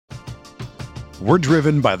We're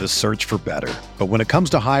driven by the search for better. But when it comes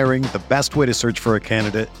to hiring, the best way to search for a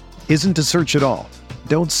candidate isn't to search at all.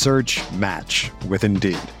 Don't search, match with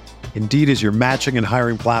Indeed. Indeed is your matching and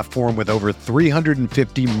hiring platform with over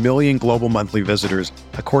 350 million global monthly visitors,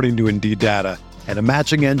 according to Indeed data, and a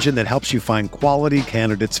matching engine that helps you find quality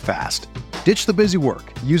candidates fast. Ditch the busy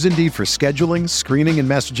work. Use Indeed for scheduling, screening, and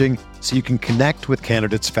messaging so you can connect with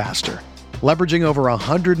candidates faster. Leveraging over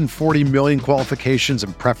 140 million qualifications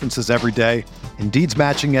and preferences every day, Indeed's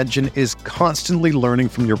matching engine is constantly learning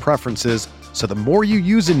from your preferences, so the more you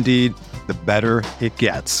use Indeed, the better it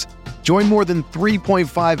gets. Join more than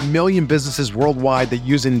 3.5 million businesses worldwide that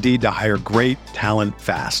use Indeed to hire great talent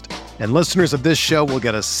fast. And listeners of this show will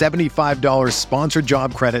get a $75 sponsored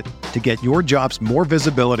job credit to get your jobs more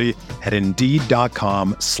visibility at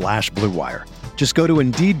Indeed.com/Blue Wire. Just go to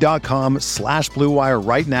Indeed.com/Blue Wire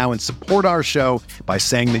right now and support our show by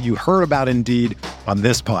saying that you heard about Indeed on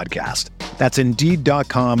this podcast. That's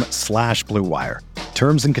Indeed.com/Blue Wire.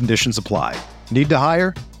 Terms and conditions apply. Need to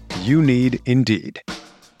hire? You need Indeed.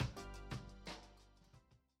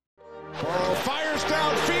 Fires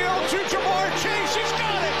downfield to Jamar Chase. He's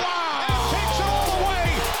got it. Wow. And takes it all the way.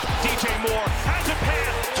 DJ Moore has a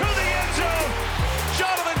pass to the end zone.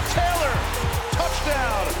 Jonathan Taylor.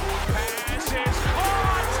 Touchdown. Pass is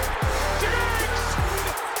caught. Diggs.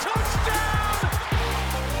 Touchdown.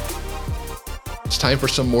 It's time for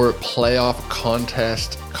some more playoff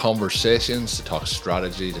contest conversations, to talk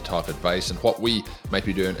strategy, to talk advice, and what we might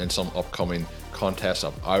be doing in some upcoming contests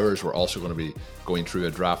of ours. We're also going to be going through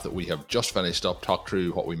a draft that we have just finished up, talk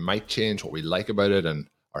through what we might change, what we like about it, and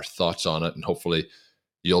our thoughts on it. And hopefully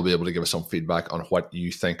you'll be able to give us some feedback on what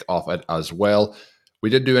you think of it as well. We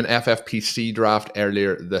did do an FFPC draft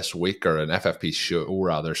earlier this week, or an FFP show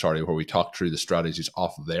rather, where we talked through the strategies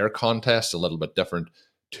of their contest, a little bit different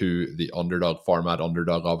to the underdog format.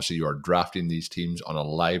 Underdog, obviously, you are drafting these teams on a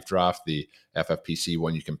live draft. The FFPC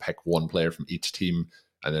one, you can pick one player from each team,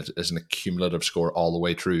 and it is an accumulative score all the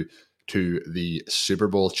way through to the Super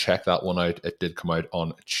Bowl. Check that one out. It did come out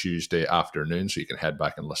on Tuesday afternoon, so you can head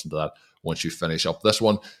back and listen to that once you finish up this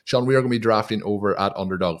one. Sean, we are going to be drafting over at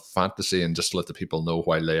Underdog Fantasy, and just to let the people know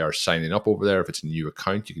while they are signing up over there, if it's a new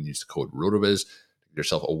account, you can use the code RotoViz to get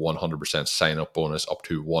yourself a 100% sign-up bonus up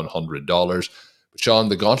to $100. But Sean,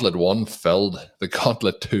 the Gauntlet 1 filled. The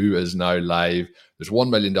Gauntlet 2 is now live. There's $1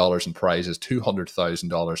 million in prizes,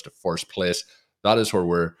 $200,000 to first place. That is where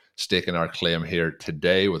we're staking our claim here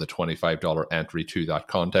today, with a $25 entry to that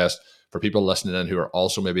contest. For people listening in who are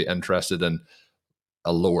also maybe interested in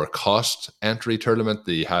a lower cost entry tournament,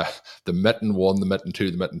 the Mitten 1, the Mitten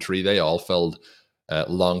 2, the Mitten 3, they all filled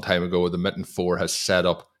a long time ago. The Mitten 4 has set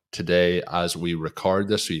up today as we record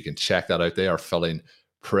this, so you can check that out. They are filling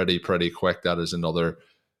pretty quick. That is another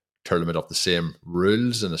tournament of the same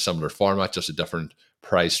rules in a similar format, just a different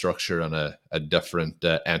prize structure and a different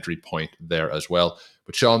entry point there as well.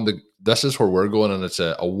 But Sean, this is where we're going, and it's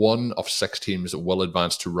a one of 6 teams that will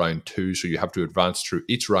advance to round 2. So you have to advance through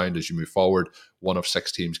each round as you move forward. 1 of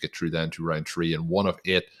 6 teams get through then to round 3, and 1 of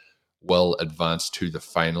 8 will advance to the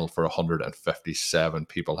final, for 157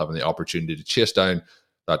 people having the opportunity to chase down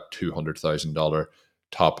that $200,000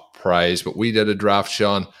 top prize. But we did a draft,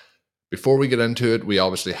 Sean. Before we get into it, we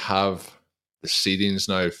obviously have the seedings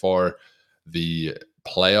now for the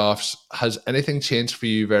playoffs. Has anything changed for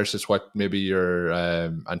you versus what maybe your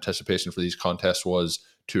anticipation for these contests was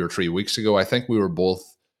 2 or 3 weeks ago? I think we were both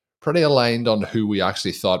pretty aligned on who we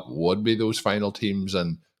actually thought would be those final teams,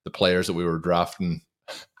 and the players that we were drafting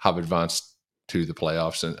have advanced to the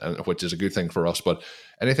playoffs, and which is a good thing for us. But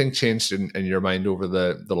anything changed in your mind over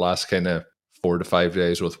the last kind of 4 to 5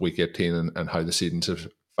 days with week 18 and how the seedings have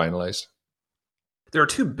finalized? There are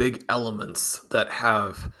 2 big elements that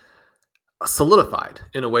have solidified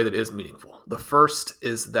in a way that is meaningful. The first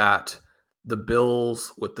is that the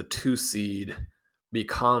Bills with the 2 seed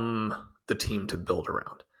become the team to build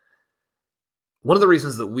around. One of the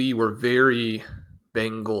reasons that we were very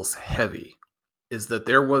Bengals heavy is that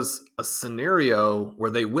there was a scenario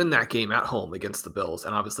where they win that game at home against the Bills,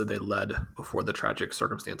 and obviously they led before the tragic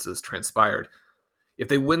circumstances transpired. If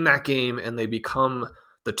they win that game and they become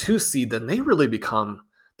the 2 seed, then they really become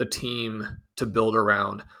the team to build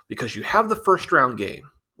around, because you have the first round game,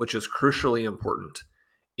 which is crucially important,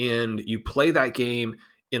 and you play that game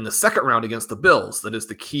in the second round against the Bills. That is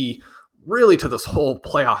the key really to this whole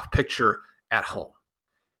playoff picture at home.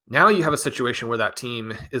 Now you have a situation where that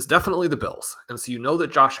team is definitely the Bills. And so you know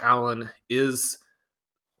that Josh Allen is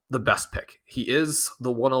the best pick. He is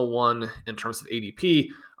the 101 in terms of ADP.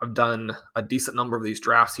 I've done a decent number of these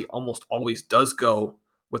drafts. He almost always does go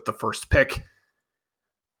with the first pick.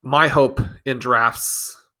 My hope in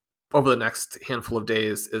drafts over the next handful of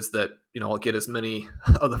days is that, I'll get as many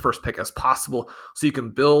of the first pick as possible so you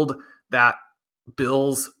can build that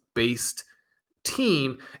Bills-based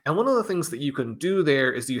team. And one of the things that you can do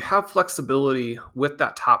there is you have flexibility with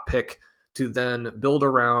that top pick to then build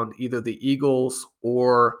around either the Eagles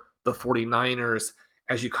or the 49ers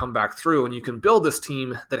as you come back through. And you can build this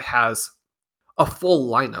team that has a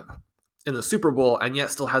full lineup in the Super Bowl and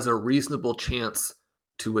yet still has a reasonable chance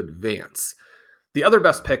to advance. The other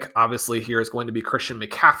best pick, obviously, here is going to be Christian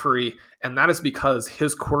McCaffrey, and that is because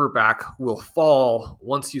his quarterback will fall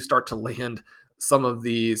once you start to land some of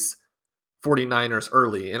these 49ers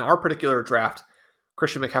early. In our particular draft,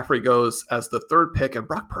 Christian McCaffrey goes as the third pick, and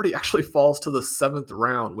Brock Purdy actually falls to the 7th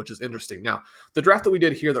round, which is interesting. Now, the draft that we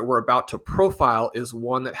did here that we're about to profile is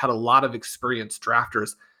one that had a lot of experienced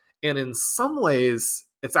drafters, and in some ways,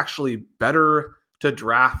 it's actually better to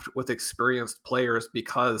draft with experienced players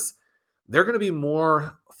because they're going to be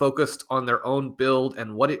more focused on their own build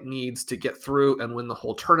and what it needs to get through and win the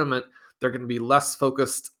whole tournament. They're going to be less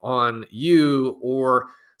focused on you or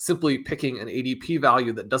simply picking an ADP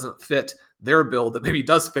value that doesn't fit their build that maybe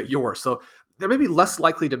does fit yours. So they're maybe less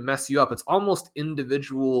likely to mess you up. It's almost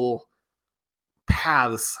individual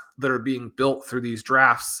paths that are being built through these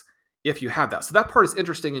drafts if you have that. So that part is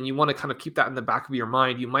interesting, and you want to kind of keep that in the back of your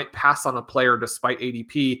mind. You might pass on a player despite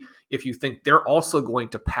ADP if you think they're also going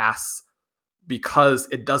to pass because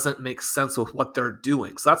it doesn't make sense with what they're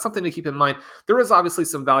doing. So that's something to keep in mind. There is obviously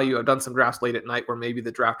some value. I've done some drafts late at night where maybe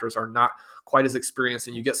the drafters are not quite as experienced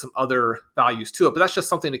and you get some other values to it. But that's just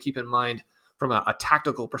something to keep in mind from a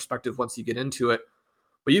tactical perspective once you get into it.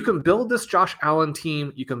 But you can build this Josh Allen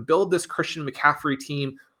team. You can build this Christian McCaffrey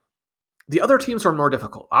team. The other teams are more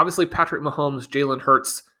difficult. Obviously, Patrick Mahomes, Jalen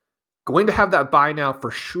Hurts, going to have that bye now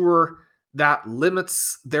for sure. That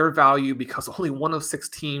limits their value because only one of 6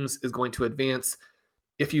 teams is going to advance.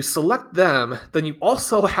 If you select them, then you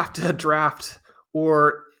also have to draft,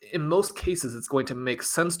 or in most cases, it's going to make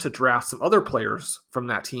sense to draft some other players from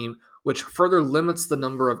that team, which further limits the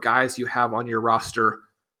number of guys you have on your roster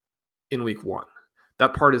in week 1.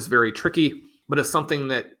 That part is very tricky, but it's something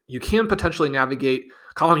that you can potentially navigate.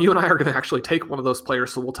 Colin, you and I are going to actually take one of those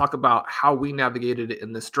players, so we'll talk about how we navigated it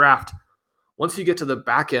in this draft. Once you get to the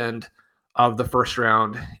back end of the first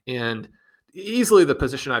round, and easily the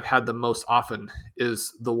position I've had the most often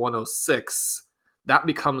is the 106. That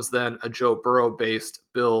becomes then a Joe Burrow-based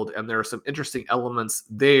build, and there are some interesting elements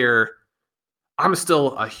there. I'm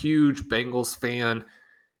still a huge Bengals fan.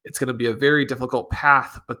 It's going to be a very difficult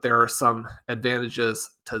path, but there are some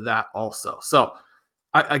advantages to that also. So,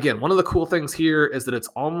 again, one of the cool things here is that it's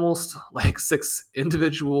almost like 6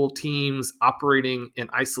 individual teams operating in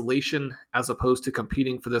isolation as opposed to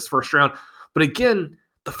competing for this first round. But again,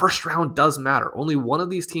 the first round does matter. Only one of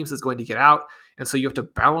these teams is going to get out, and so you have to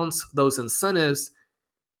balance those incentives.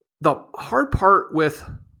 The hard part with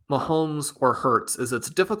Mahomes or Hurts is it's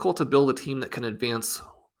difficult to build a team that can advance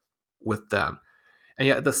with them. And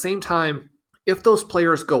yet at the same time, if those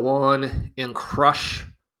players go on and crush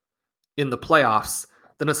in the playoffs,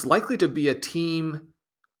 then it's likely to be a team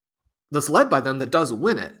that's led by them that does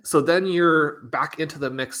win it. So then you're back into the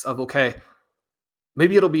mix of, okay,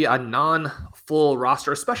 maybe it'll be a non-full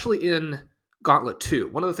roster, especially in Gauntlet 2.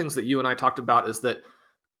 One of the things that you and I talked about is that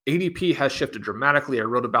ADP has shifted dramatically. I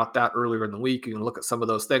wrote about that earlier in the week. You can look at some of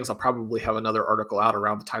those things. I'll probably have another article out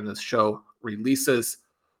around the time this show releases.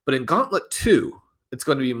 But in Gauntlet 2, it's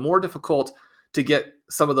going to be more difficult to get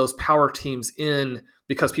some of those power teams in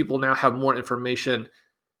because people now have more information.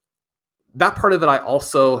 That part of it I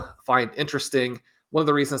also find interesting. One of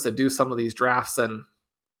the reasons to do some of these drafts and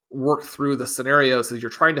work through the scenarios is you're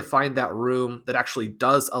trying to find that room that actually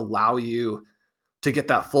does allow you to get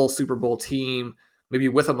that full Super Bowl team, maybe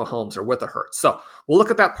with a Mahomes or with a Hurts. So we'll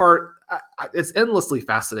look at that part. It's endlessly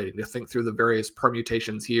fascinating to think through the various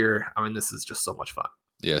permutations here. I mean, this is just so much fun.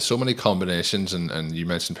 Yeah, so many combinations, and you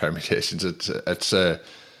mentioned permutations. It's a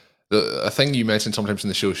thing you mentioned sometimes in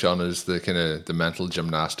the show, Sean, is the kind of the mental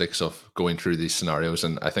gymnastics of going through these scenarios,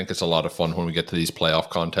 and I think it's a lot of fun when we get to these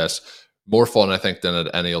playoff contests. More fun, I think, than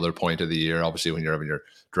at any other point of the year. Obviously, when you're having your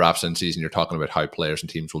drafts in season, you're talking about how players and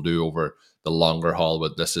teams will do over the longer haul,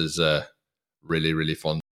 but this is really, really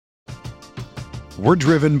fun. We're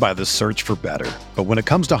driven by the search for better, but when it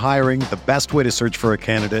comes to hiring, the best way to search for a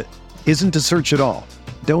candidate isn't to search at all.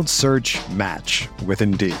 Don't search, match with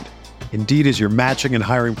Indeed. Indeed is your matching and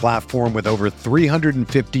hiring platform with over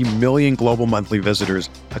 350 million global monthly visitors,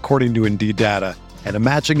 according to Indeed data, and a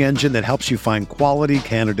matching engine that helps you find quality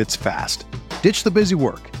candidates fast. Ditch the busy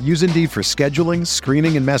work. Use Indeed for scheduling,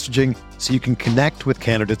 screening, and messaging so you can connect with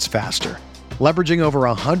candidates faster. Leveraging over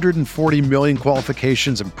 140 million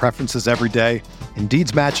qualifications and preferences every day,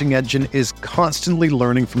 Indeed's matching engine is constantly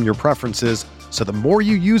learning from your preferences, so the more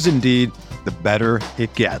you use Indeed, the better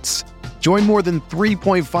it gets. Join more than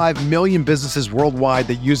 3.5 million businesses worldwide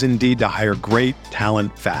that use Indeed to hire great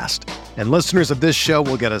talent fast. And listeners of this show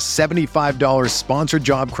will get a $75 sponsored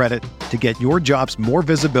job credit to get your jobs more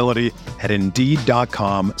visibility at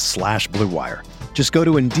Indeed.com/Blue Wire. Just go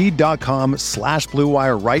to Indeed.com/Blue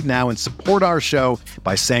Wire right now and support our show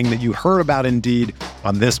by saying that you heard about Indeed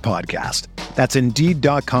on this podcast. That's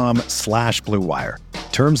Indeed.com/Blue Wire.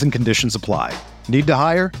 Terms and conditions apply. Need to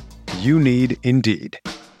hire? You need Indeed.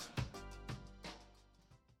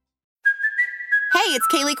 Hey, it's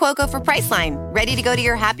Kaylee Cuoco for Priceline. Ready to go to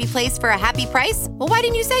your happy place for a happy price? Well, why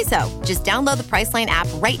didn't you say so? Just download the Priceline app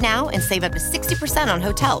right now and save up to 60% on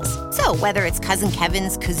hotels. So whether it's Cousin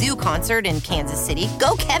Kevin's Kazoo Concert in Kansas City,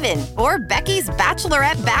 go Kevin, or Becky's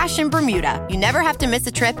Bachelorette Bash in Bermuda, you never have to miss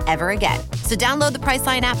a trip ever again. So download the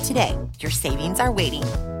Priceline app today. Your savings are waiting.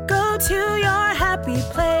 Go to your happy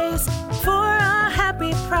place for a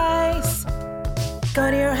happy price.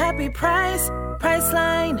 Go to your happy price,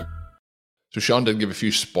 Priceline. So Sean did give a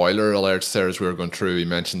few spoiler alerts there as we were going through. He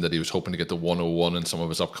mentioned that he was hoping to get the 101 in some of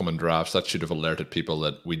his upcoming drafts. That should have alerted people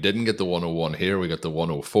that we didn't get the 101 here. We got the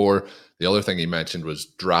 104. The other thing he mentioned was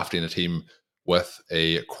drafting a team with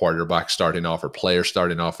a quarterback starting off or player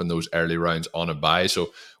starting off in those early rounds on a bye.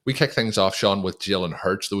 So we kick things off, Sean, with Jalen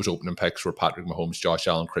Hurts. Those opening picks were Patrick Mahomes, Josh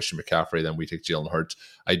Allen, Christian McCaffrey. Then we take Jalen Hurts.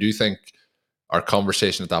 I do think our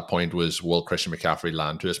conversation at that point was, will Christian McCaffrey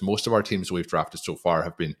land to us? Most of our teams we've drafted so far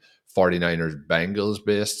have been 49ers Bengals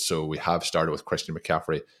based, so we have started with Christian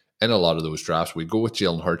McCaffrey in a lot of those drafts. We go with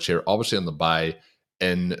Jalen Hurts here, obviously on the bye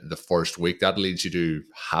in the first week. That leads you to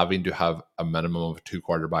having to have a minimum of a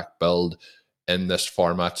 2-quarterback build in this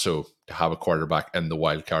format, so to have a quarterback in the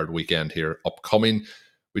wildcard weekend here upcoming.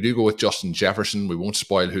 We do go with Justin Jefferson. We won't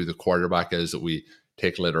spoil who the quarterback is that we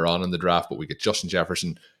take later on in the draft, but we get Justin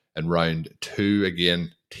Jefferson in round 2.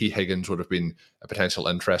 Again, T. Higgins would have been a potential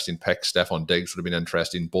interesting pick. Stephon Diggs would have been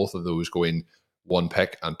interesting. Both of those going 1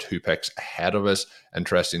 pick and 2 picks ahead of us.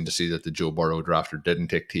 Interesting to see that the Joe Burrow drafter didn't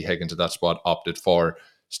take T. Higgins at that spot, opted for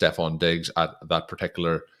Stephon Diggs at that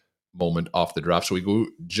particular moment off the draft. So we go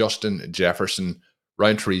Justin Jefferson.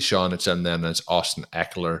 Round 3, Sean, it's in then it's Austin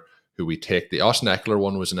Eckler who we take. The Austin Eckler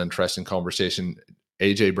one was an interesting conversation.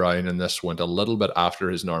 A.J. Brown in this went a little bit after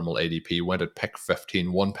his normal ADP, went at pick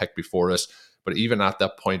 15, 1 pick before us. But even at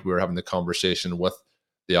that point, we were having the conversation with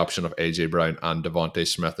the option of A.J. Brown and Devontae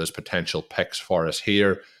Smith as potential picks for us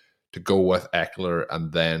here to go with Eckler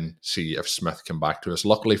and then see if Smith came back to us.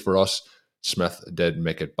 Luckily for us, Smith did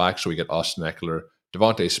make it back. So we get Austin Eckler,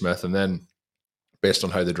 Devontae Smith, and then based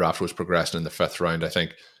on how the draft was progressing in the 5th round, I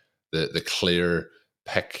think the clear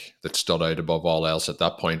pick that stood out above all else at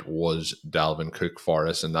that point was Dalvin Cook for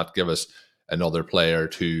us, and that gave us another player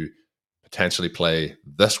to potentially play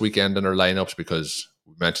this weekend in our lineups, because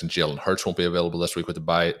we mentioned Jalen Hurts won't be available this week with the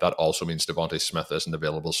bye. That also means Devontae Smith isn't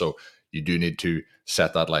available, so you do need to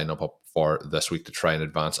set that lineup up for this week to try and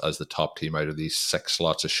advance as the top team out of these 6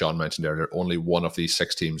 slots. As Sean mentioned earlier, only one of these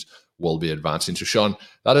 6 teams will be advancing. So Sean,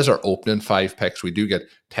 that is our opening 5 picks. We do get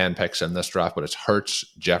 10 picks in this draft, but it's Hurts,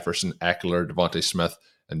 Jefferson, Eckler, Devontae Smith,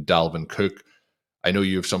 and Dalvin Cook. I know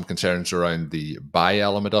you have some concerns around the bye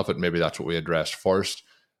element of it. Maybe that's what we address first.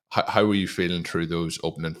 How are you feeling through those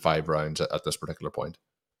opening 5 rounds at this particular point?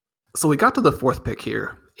 So we got to the 4th pick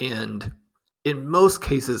here, and in most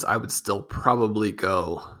cases, I would still probably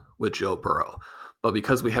go with Joe Burrow. But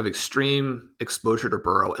because we have extreme exposure to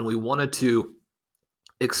Burrow and we wanted to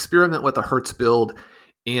experiment with the Hurts build,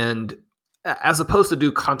 and as opposed to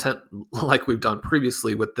do content like we've done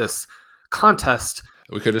previously with this contest,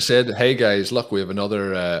 we could have said, hey guys, look, we have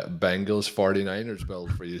another Bengals 49ers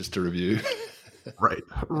build for you to review.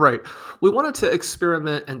 Right. We wanted to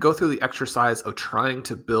experiment and go through the exercise of trying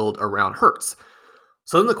to build around Hurts.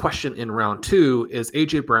 So then the question in round 2 is,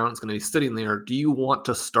 A.J. Brown's going to be sitting there. Do you want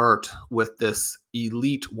to start with this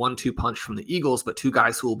elite 1-2 punch from the Eagles, but 2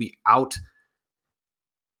 guys who will be out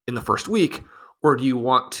in the first week? Or do you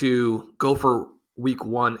want to go for week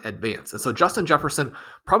 1 advance? And so Justin Jefferson,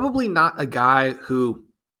 probably not a guy who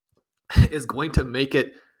is going to make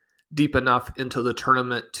it deep enough into the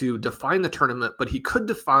tournament to define the tournament, but he could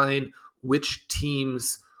define which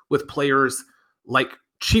teams with players like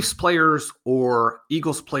Chiefs players or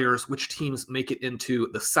Eagles players, which teams make it into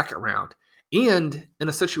the 2nd round. And in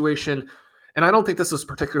a situation, and I don't think this is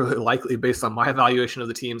particularly likely based on my evaluation of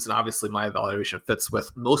the teams, and obviously my evaluation fits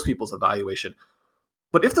with most people's evaluation,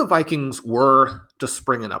 but if the Vikings were to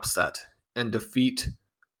spring an upset and defeat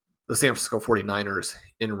the San Francisco 49ers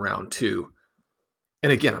in round 2,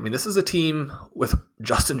 And again, I mean, this is a team with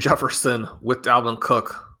Justin Jefferson, with Dalvin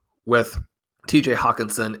Cook, with TJ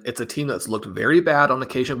Hawkinson. It's a team that's looked very bad on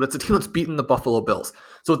occasion, but it's a team that's beaten the Buffalo Bills.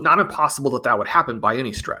 So it's not impossible that that would happen by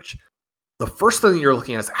any stretch. The first thing you're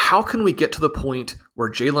looking at is how can we get to the point where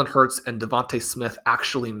Jalen Hurts and Devontae Smith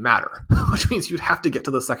actually matter, which means you'd have to get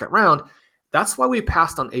to the second round. That's why we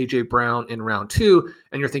passed on A.J. Brown in round 2.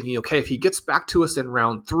 And you're thinking, okay, if he gets back to us in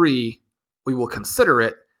round 3, we will consider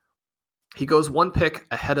it. He goes one pick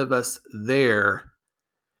ahead of us there.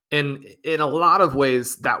 And in a lot of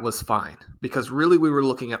ways, that was fine because really we were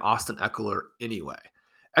looking at Austin Ekeler anyway.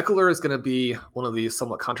 Ekeler is going to be one of these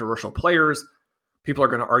somewhat controversial players. People are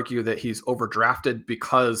going to argue that he's overdrafted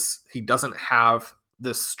because he doesn't have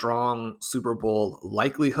this strong Super Bowl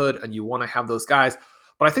likelihood, and you want to have those guys.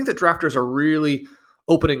 But I think that drafters are really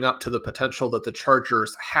opening up to the potential that the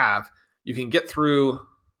Chargers have. You can get through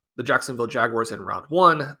the Jacksonville Jaguars in round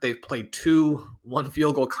 1. They've played 2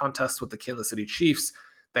 one-field goal contests with the Kansas City Chiefs.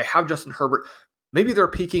 They have Justin Herbert. Maybe they're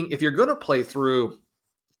peaking. If you're going to play through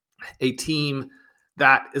a team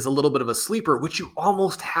that is a little bit of a sleeper, which you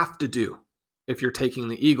almost have to do if you're taking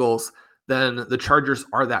the Eagles, then the Chargers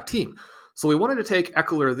are that team. So we wanted to take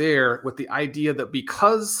Ekeler there with the idea that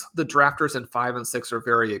because the drafters in 5 and 6 are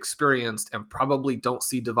very experienced and probably don't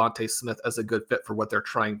see Devontae Smith as a good fit for what they're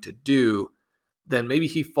trying to do, then maybe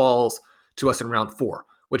he falls to us in round 4,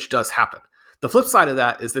 which does happen. The flip side of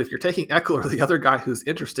that is that if you're taking Ekeler, the other guy who's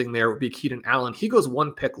interesting there would be Keenan Allen. He goes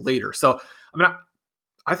one pick later. So, I mean,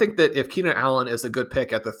 I think that if Keenan Allen is a good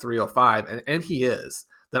pick at the 305, and he is,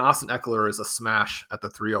 then Austin Ekeler is a smash at the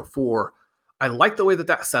 304. I like the way that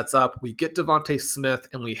that sets up. We get Devontae Smith,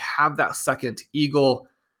 and we have that second Eagle.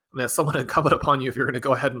 I mean, as someone incumbent upon you, if you're going to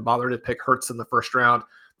go ahead and bother to pick Hurts in the first round,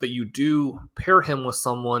 that you do pair him with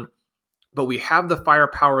someone. But we have the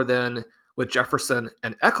firepower then with Jefferson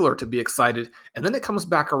and Ekeler to be excited. And then it comes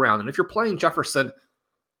back around. And if you're playing Jefferson,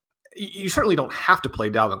 you certainly don't have to play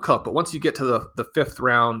Dalvin Cook. But once you get to the 5th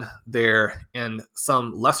round there and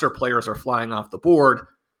some lesser players are flying off the board,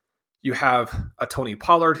 you have a Tony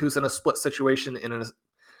Pollard who's in a split situation in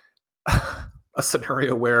a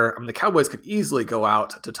scenario where the Cowboys could easily go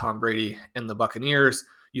out to Tom Brady and the Buccaneers.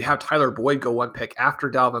 You have Tyler Boyd go one pick after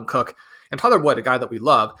Dalvin Cook. And Tyler Boyd, a guy that we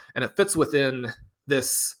love, and it fits within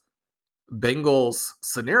this Bengals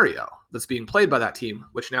scenario that's being played by that team,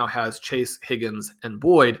 which now has Chase, Higgins, and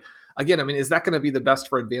Boyd. Again, I mean, is that going to be the best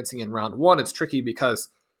for advancing in round 1? It's tricky because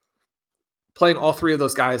playing all 3 of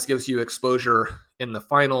those guys gives you exposure in the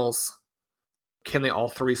finals. Can they all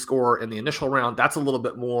 3 score in the initial round? That's a little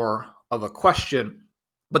bit more of a question.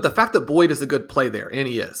 But the fact that Boyd is a good play there, and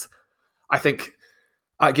he is, I think,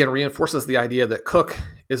 again, reinforces the idea that Cook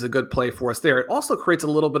is a good play for us there. It also creates a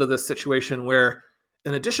little bit of this situation where,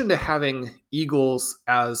 in addition to having Eagles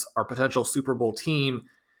as our potential Super Bowl team,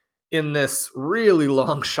 in this really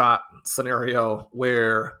long shot scenario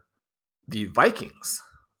where the Vikings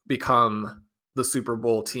become the Super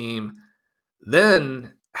Bowl team,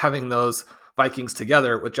 then having those Vikings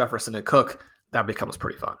together with Jefferson and Cook, that becomes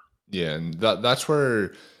pretty fun. Yeah, and that's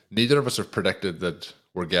where neither of us have predicted that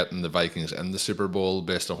we're getting the Vikings in the Super Bowl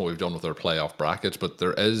based on what we've done with our playoff brackets, but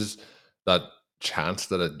there is that chance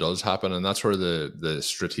that it does happen, and that's where the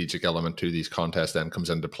strategic element to these contests then comes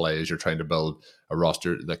into play as you're trying to build a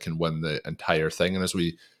roster that can win the entire thing. And as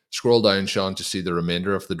we scroll down, Sean, to see the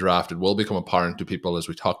remainder of the draft, it will become apparent to people as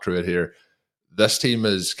we talk through it here. This team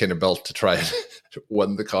is kind of built to try and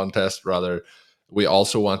win the contest. Rather, we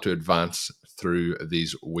also want to advance through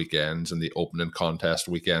these weekends and the opening contest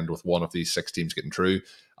weekend with one of these 6 teams getting through.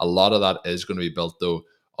 A lot of that is going to be built, though,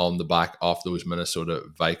 on the back of those Minnesota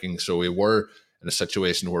Vikings. So we were in a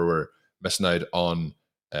situation where we're missing out on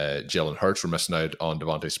Jalen Hurts. We're missing out on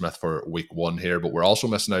Devontae Smith for week 1 here, but we're also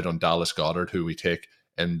missing out on Dallas Goedert, who we take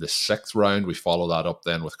in the 6th round. We follow that up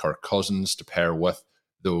then with Kirk Cousins to pair with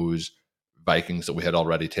those Vikings that we had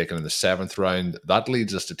already taken in the 7th round. That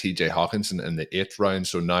leads us to TJ Hawkinson in the 8th round.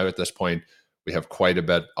 So now at this point, we have quite a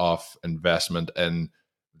bit of investment in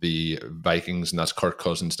the Vikings, and that's Kirk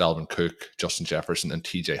Cousins, Dalvin Cook, Justin Jefferson, and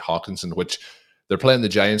TJ Hawkinson, which they're playing the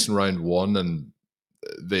Giants in round 1, and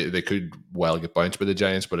they could well get bounced by the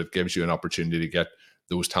Giants, but it gives you an opportunity to get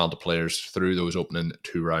those talented players through those opening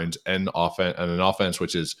 2 rounds in offense, and an offense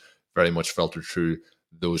which is very much filtered through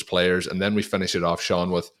those players. And then we finish it off,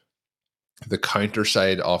 Sean, with the counter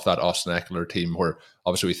side of that Austin Ekeler team, where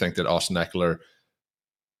obviously we think that Austin Ekeler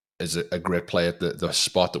is a great play at the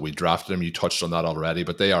spot that we drafted him. You touched on that already,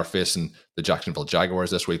 but they are facing the Jacksonville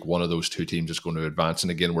Jaguars this week. One of those 2 teams is going to advance.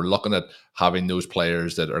 And again, we're looking at having those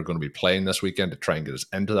players that are going to be playing this weekend to try and get us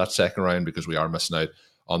into that 2nd round, because we are missing out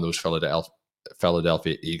on those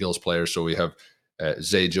Philadelphia Eagles players. So we have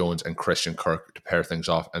Zay Jones and Christian Kirk to pair things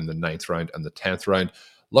off in the 9th round and the 10th round.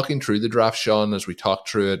 Looking through the draft, Sean, as we talk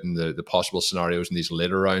through it and the possible scenarios in these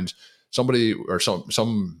later rounds, somebody or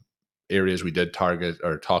some areas we did target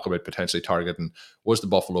or talk about potentially targeting was the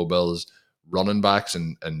Buffalo Bills running backs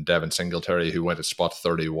and Devin Singletary, who went at spot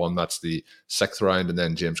 31. That's the 6th round. And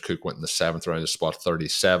then James Cook went in the 7th round at spot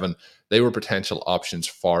 37. They were potential options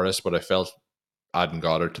for us, but I felt adding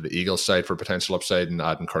Goddard to the Eagles side for potential upside and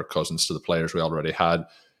adding Kirk Cousins to the players we already had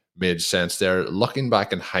made sense there. Looking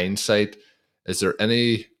back in hindsight, is there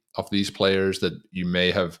any of these players that you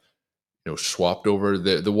may have swapped over?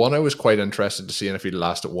 The one I was quite interested to see, and if he'd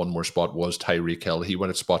lasted one more spot, was Tyreek Hill. He went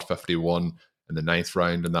at spot 51 in the 9th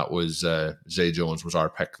round, and that was Zay Jones was our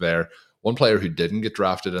pick there. One player who didn't get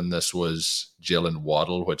drafted in this was Jalen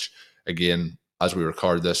Waddle, which, again, as we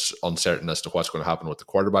record this, uncertain as to what's going to happen with the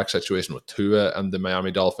quarterback situation with Tua and the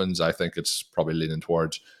Miami Dolphins. I think it's probably leaning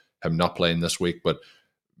towards him not playing this week, but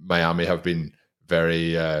Miami have been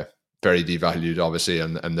very, very devalued, obviously,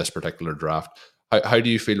 in this particular draft. How do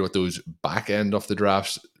you feel with those back end of the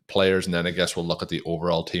drafts players? And then I guess we'll look at the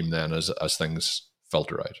overall team then as things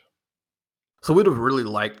filter out. So we'd have really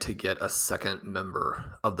liked to get a second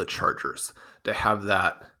member of the Chargers, to have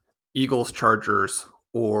that Eagles-Chargers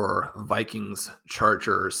or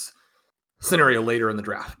Vikings-Chargers scenario later in the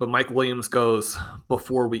draft. But Mike Williams goes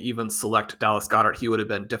before we even select Dallas Goedert. He would have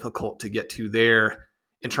been difficult to get to there.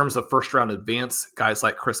 In terms of first-round advance, guys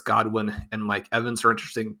like Chris Godwin and Mike Evans are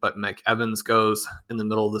interesting, but Mike Evans goes in the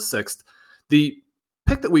middle of the 6th. The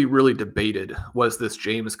pick that we really debated was this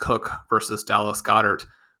James Cook versus Dallas Goedert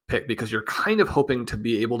pick, because you're kind of hoping to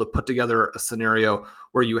be able to put together a scenario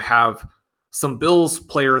where you have some Bills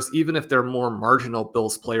players, even if they're more marginal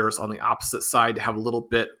Bills players on the opposite side, to have a little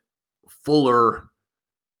bit fuller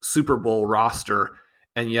Super Bowl roster.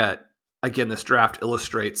 And yet, again, this draft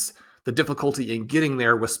illustrates the difficulty in getting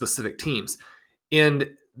there with specific teams. And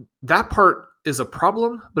that part is a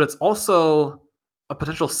problem, but it's also a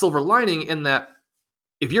potential silver lining in that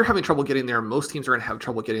if you're having trouble getting there, most teams are going to have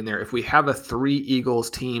trouble getting there. If we have a 3 Eagles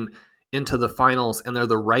team into the finals and they're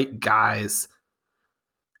the right guys,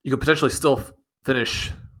 you could potentially still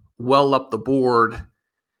finish well up the board,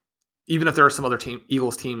 even if there are some other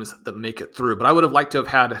Eagles teams that make it through. But I would have liked to have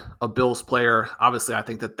had a Bills player. Obviously, I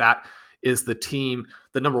think that is the team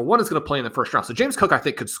that number one is going to play in the first round. So James Cook, I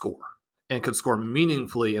think, could score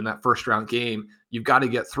meaningfully in that first round game. You've got to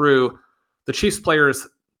get through. The Chiefs players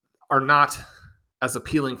are not as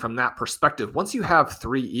appealing from that perspective. Once you have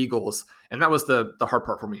 3 Eagles, and that was the hard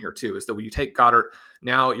part for me here too, is that when you take Goddard,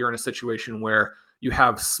 now you're in a situation where you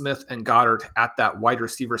have Smith and Goddard at that wide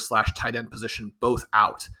receiver / tight end position, both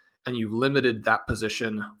out, and you limited that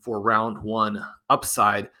position for round 1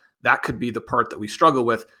 upside. That could be the part that we struggle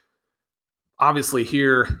with. Obviously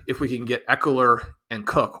here, if we can get Eckler and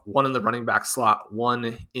Cook, one in the running back slot,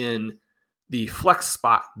 one in the flex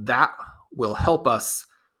spot, that will help us.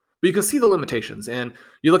 But you can see the limitations. And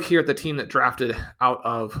you look here at the team that drafted out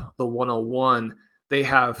of the 101, they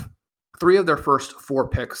have 3 of their first 4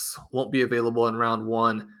 picks won't be available in round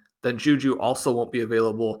 1. Then Juju also won't be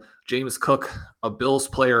available. James Cook, a Bills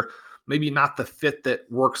player, maybe not the fit that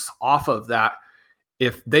works off of that.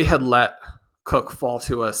 If they had let Cook fall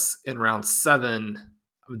to us in round 7,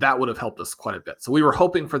 that would have helped us quite a bit. So we were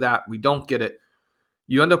hoping for that. We don't get it.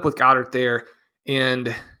 You end up with Goddard there,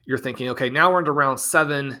 and you're thinking, okay, now we're into round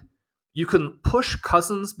 7. You can push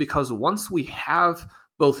Cousins, because once we have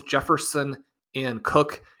both Jefferson and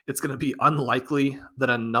Cook, it's going to be unlikely that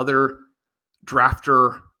another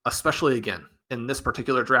drafter, especially again in this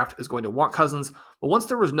particular draft, is going to want Cousins. But once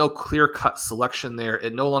there was no clear-cut selection there,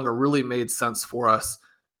 it no longer really made sense for us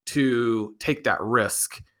to take that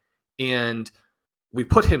risk. And we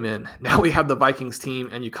put him in. Now we have the Vikings team,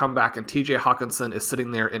 and you come back and TJ Hawkinson is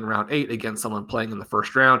sitting there in round 8 against someone playing in the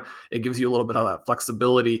first round. It gives you a little bit of that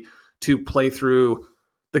flexibility to play through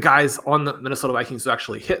the guys on the Minnesota Vikings who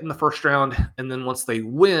actually hit in the first round. And then once they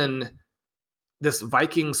win, this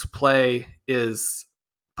Vikings play is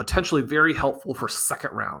potentially very helpful for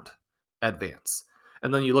second round advance.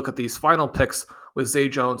 And then you look at these final picks with Zay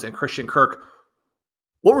Jones and Christian Kirk.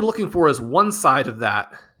 What we're looking for is one side of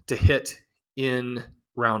that to hit in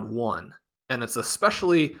round 1. And it's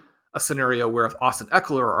especially a scenario where if Austin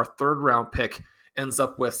Eckler, our 3rd round pick, ends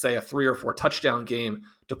up with, say, a 3 or 4 touchdown game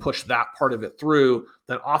to push that part of it through,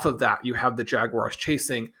 then off of that, you have the Jaguars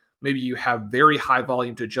chasing. Maybe you have very high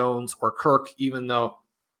volume to Jones or Kirk, even though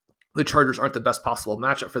the Chargers aren't the best possible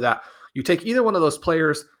matchup for that. You take either one of those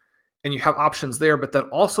players and you have options there, but then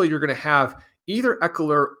also you're going to have either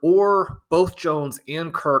Eckler or both Jones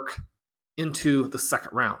and Kirk into the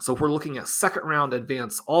second round. So if we're looking at second round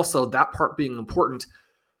advance, also that part being important.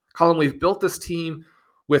 Colin, we've built this team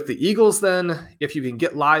with the Eagles. Then if you can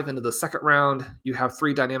get live into the second round, you have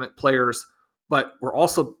 3 dynamic players, but we're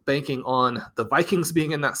also banking on the Vikings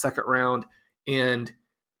being in that second round and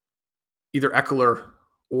either Eckler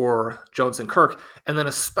or Jones and Kirk. And then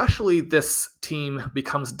especially this team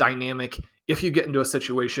becomes dynamic if you get into a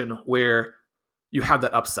situation where you have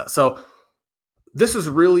that upset. So this is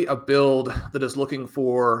really a build that is looking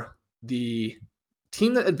for the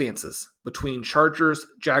team that advances between Chargers,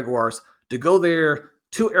 Jaguars to go there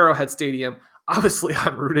to Arrowhead Stadium. Obviously,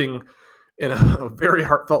 I'm rooting in a very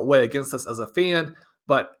heartfelt way against this as a fan,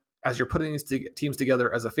 but as you're putting these teams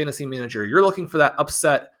together as a fantasy manager, you're looking for that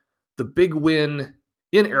upset, the big win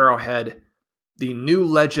in Arrowhead, the new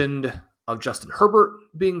legend of Justin Herbert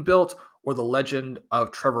being built, or the legend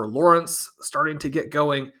of Trevor Lawrence starting to get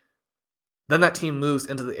going. Then that team moves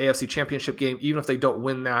into the AFC Championship game. Even if they don't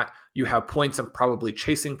win that, you have points and probably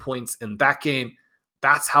chasing points in that game.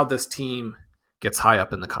 That's how this team gets high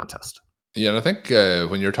up in the contest. Yeah, and I think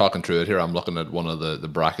when you're talking through it here, I'm looking at one of the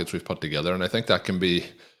brackets we've put together, and I think that can be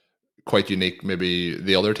quite unique. Maybe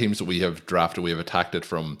the other teams that we have drafted, we have attacked it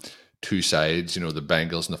from 2 sides, the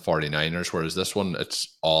Bengals and the 49ers, whereas this one,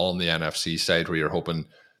 it's all on the NFC side where you're hoping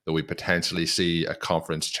that we potentially see a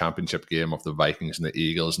conference championship game of the Vikings and the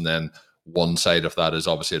Eagles, and then one side of that is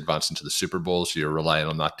obviously advancing to the Super Bowl, so you're relying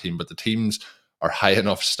on that team. But the teams are high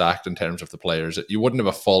enough stacked in terms of the players that you wouldn't have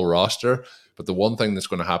a full roster. But the one thing that's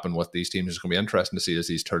going to happen with these teams is going to be interesting to see as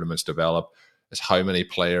these tournaments develop is how many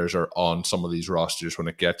players are on some of these rosters when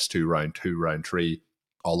it gets to round 2, round 3,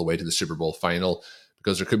 all the way to the Super Bowl final.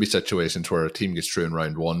 Because there could be situations where a team gets through in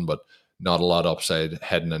round 1, but not a lot upside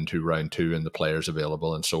heading into round 2 and the players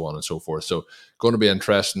available and so on and so forth. So going to be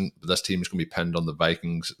interesting. This team is going to be pinned on the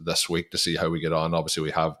Vikings this week to see how we get on. Obviously,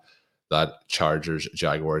 we have that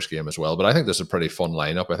Chargers-Jaguars game as well. But I think this is a pretty fun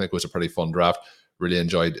lineup. I think it was a pretty fun draft. Really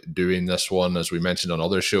enjoyed doing this one. As we mentioned on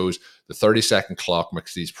other shows, the 30-second clock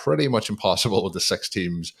makes these pretty much impossible with the 6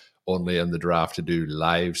 teams only in the draft to do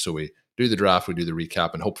live. So we do the draft, we do the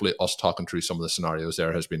recap, and hopefully us talking through some of the scenarios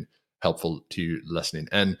there has been helpful to you listening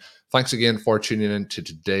in. Thanks again for tuning in to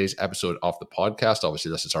today's episode of the podcast.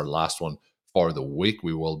 Obviously, this is our last one for the week.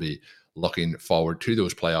 We will be looking forward to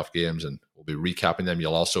those playoff games and we'll be recapping them.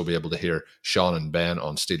 You'll also be able to hear Sean and Ben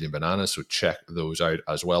on Stealing Bananas, so check those out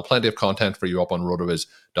as well. Plenty of content for you up on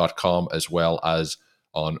rotoviz.com as well as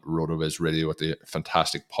on Rotoviz Radio with the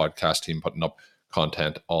fantastic podcast team putting up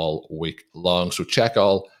content all week long. So check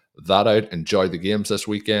all that out. Enjoy the games this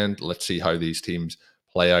weekend. Let's see how these teams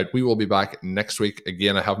play out. We will be back next week.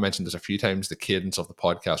 Again, I have mentioned this a few times. The cadence of the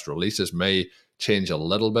podcast releases may change a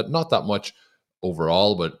little bit, not that much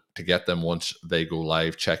overall, but to get them once they go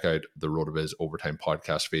live, check out the RotoViz Overtime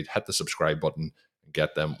podcast feed. Hit the subscribe button and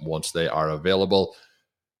get them once they are available.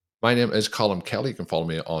 My name is Colin Kelly. You can follow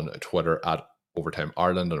me on Twitter at Overtime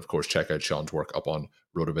Ireland, and of course, check out Sean's work up on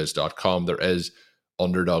rotoviz.com. There is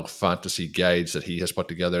Underdog Fantasy guides that he has put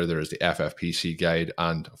together. There is the FFPC guide,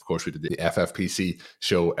 and of course we did the FFPC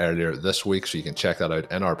show earlier this week, so you can check that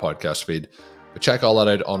out in our podcast feed. But check all that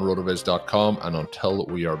out on rotoviz.com, and until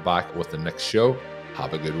we are back with the next show,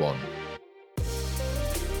 have a good one.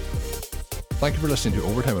 Thank you for listening to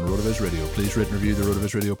Overtime on RotoViz Radio. Please rate and review the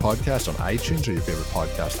RotoViz Radio podcast on iTunes or your favorite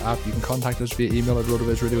podcast app. You can contact us via email at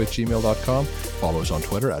rotovizradio@gmail.com. Follow us on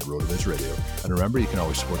Twitter at RotoViz Radio. And remember, you can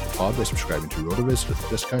always support the pod by subscribing to RotoViz with a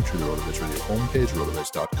discount through the RotoViz Radio homepage,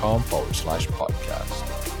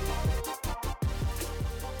 rotoviz.com/podcast.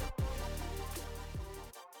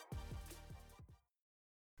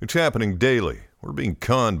 It's happening daily. We're being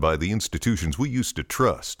conned by the institutions we used to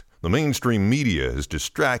trust. The mainstream media is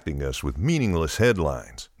distracting us with meaningless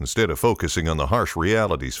headlines instead of focusing on the harsh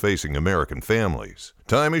realities facing American families.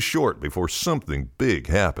 Time is short before something big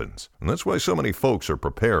happens, and that's why so many folks are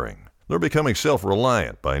preparing. They're becoming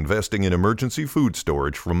self-reliant by investing in emergency food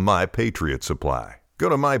storage from My Patriot Supply. Go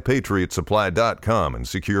to MyPatriotSupply.com and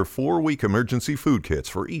secure 4-week emergency food kits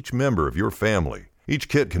for each member of your family. Each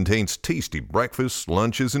kit contains tasty breakfasts,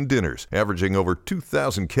 lunches, and dinners, averaging over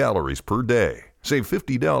 2,000 calories per day. Save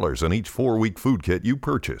 $50 on each 4-week food kit you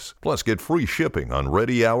purchase, plus get free shipping on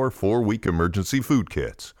Ready Hour 4-week emergency food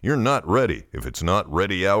kits. You're not ready if it's not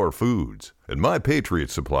Ready Hour foods. At My Patriot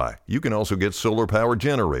Supply, you can also get solar power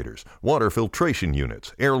generators, water filtration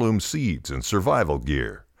units, heirloom seeds, and survival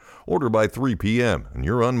gear. Order by 3 p.m. and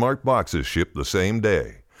your unmarked boxes ship the same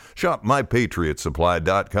day. Shop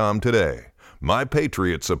MyPatriotSupply.com today.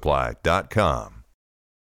 MyPatriotSupply.com.